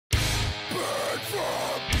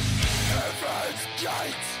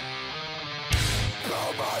gate.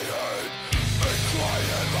 Bow my head and cry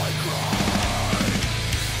and I cry.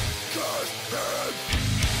 Cast him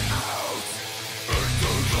out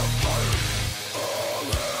into the fire. All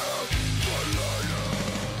hail the lion.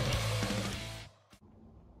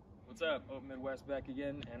 What's up, Open Midwest back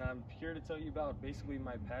again, and I'm here to tell you about basically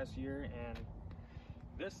my past year and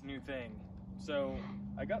this new thing. So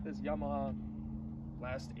I got this Yamaha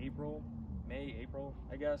last April, April,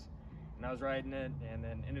 I guess, and I was riding it and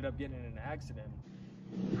then ended up getting in an accident.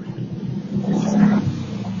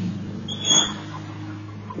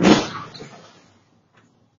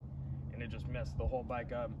 And it just messed the whole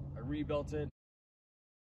bike up. I rebuilt it,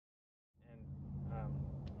 and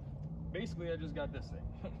basically I just got this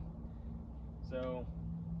thing. So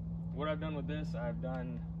what I've done with this, I've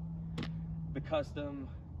done the custom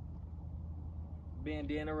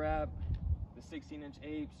bandana wrap, the 16-inch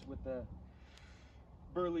apes with the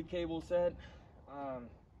burly cable set.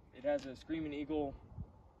 It has a Screaming Eagle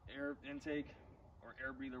air intake or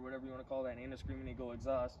air breather, whatever you want to call that, and a Screaming Eagle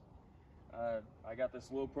exhaust. I got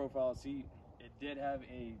this low profile seat. It did have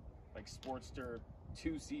a like Sportster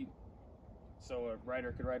 2-seat, so a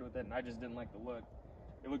rider could ride with it, and I just didn't like the look.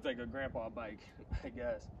 It looked like a grandpa bike, I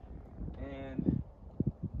guess. And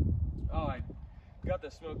I got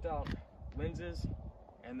the smoked out lenses,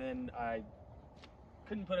 and then I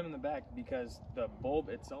couldn't put them in the back because the bulb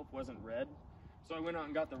itself wasn't red. So I went out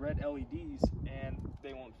and got the red LEDs, and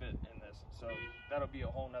they won't fit in this. So that'll be a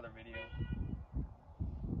whole nother video.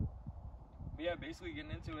 But yeah, basically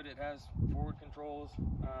getting into it, it has forward controls.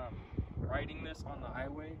 Riding this on the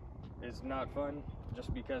highway is not fun,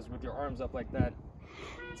 just because with your arms up like that,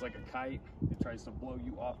 it's like a kite. It tries to blow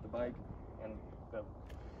you off the bike, and the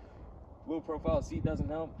low profile seat doesn't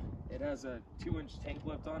help. It has a 2-inch tank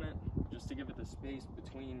lift on it, just to give it the space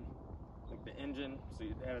between like the engine, so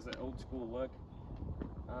it has an old school look.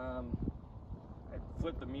 I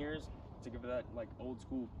flipped the mirrors to give it that like old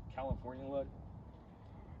school California look.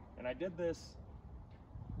 And I did this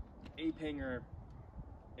ape hanger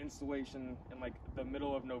installation in like the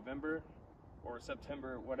middle of November or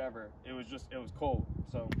September, whatever. It was cold,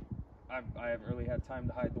 so I haven't really had time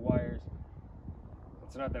to hide the wires.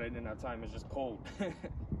 It's not that I didn't have time, it's just cold.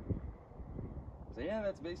 So yeah,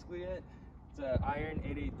 that's basically it. It's an Iron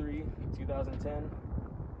 883 2010.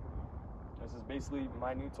 This is basically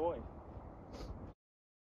my new toy.